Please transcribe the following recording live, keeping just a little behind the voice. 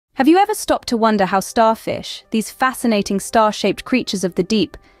Have you ever stopped to wonder how starfish, these fascinating star-shaped creatures of the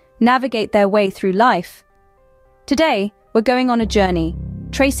deep, navigate their way through life? Today, we're going on a journey,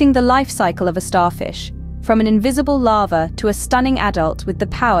 tracing the life cycle of a starfish, from an invisible larva to a stunning adult with the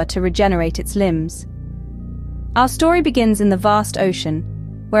power to regenerate its limbs. Our story begins in the vast ocean,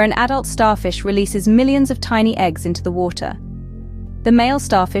 where an adult starfish releases millions of tiny eggs into the water. The male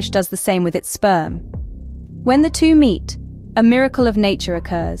starfish does the same with its sperm. When the two meet, a miracle of nature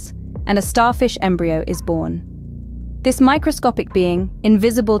occurs, and a starfish embryo is born. This microscopic being,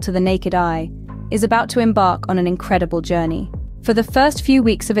 invisible to the naked eye, is about to embark on an incredible journey. For the first few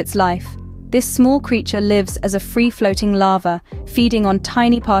weeks of its life, this small creature lives as a free-floating larva, feeding on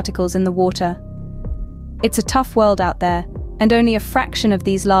tiny particles in the water. It's a tough world out there, and only a fraction of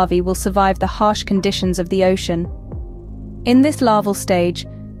these larvae will survive the harsh conditions of the ocean. In this larval stage,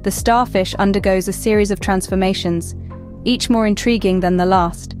 the starfish undergoes a series of transformations, each more intriguing than the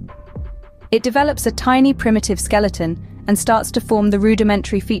last. It develops a tiny primitive skeleton and starts to form the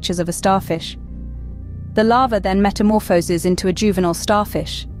rudimentary features of a starfish. The larva then metamorphoses into a juvenile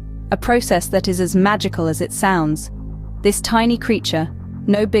starfish, a process that is as magical as it sounds. This tiny creature,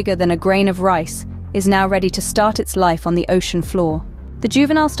 no bigger than a grain of rice, is now ready to start its life on the ocean floor. The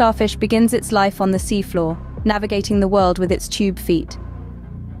juvenile starfish begins its life on the seafloor, navigating the world with its tube feet.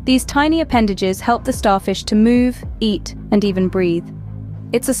 These tiny appendages help the starfish to move, eat, and even breathe.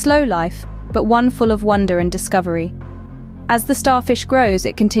 It's a slow life, but one full of wonder and discovery. As the starfish grows,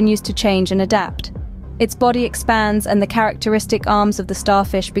 it continues to change and adapt. Its body expands and the characteristic arms of the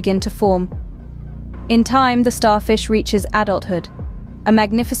starfish begin to form. In time, the starfish reaches adulthood, a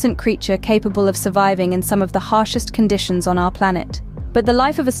magnificent creature capable of surviving in some of the harshest conditions on our planet. But the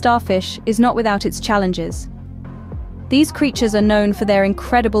life of a starfish is not without its challenges. These creatures are known for their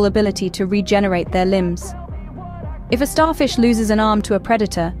incredible ability to regenerate their limbs. If a starfish loses an arm to a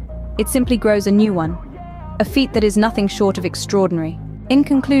predator, it simply grows a new one, a feat that is nothing short of extraordinary. In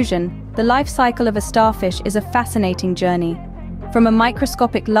conclusion, the life cycle of a starfish is a fascinating journey, from a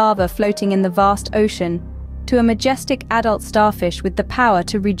microscopic larva floating in the vast ocean to a majestic adult starfish with the power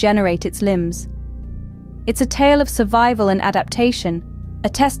to regenerate its limbs. It's a tale of survival and adaptation, a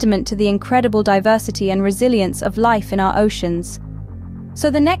testament to the incredible diversity and resilience of life in our oceans.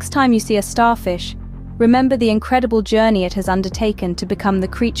 So the next time you see a starfish, remember the incredible journey it has undertaken to become the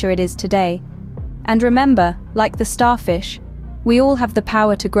creature it is today. And remember, like the starfish, we all have the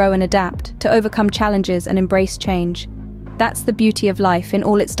power to grow and adapt, to overcome challenges and embrace change. That's the beauty of life in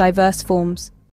all its diverse forms.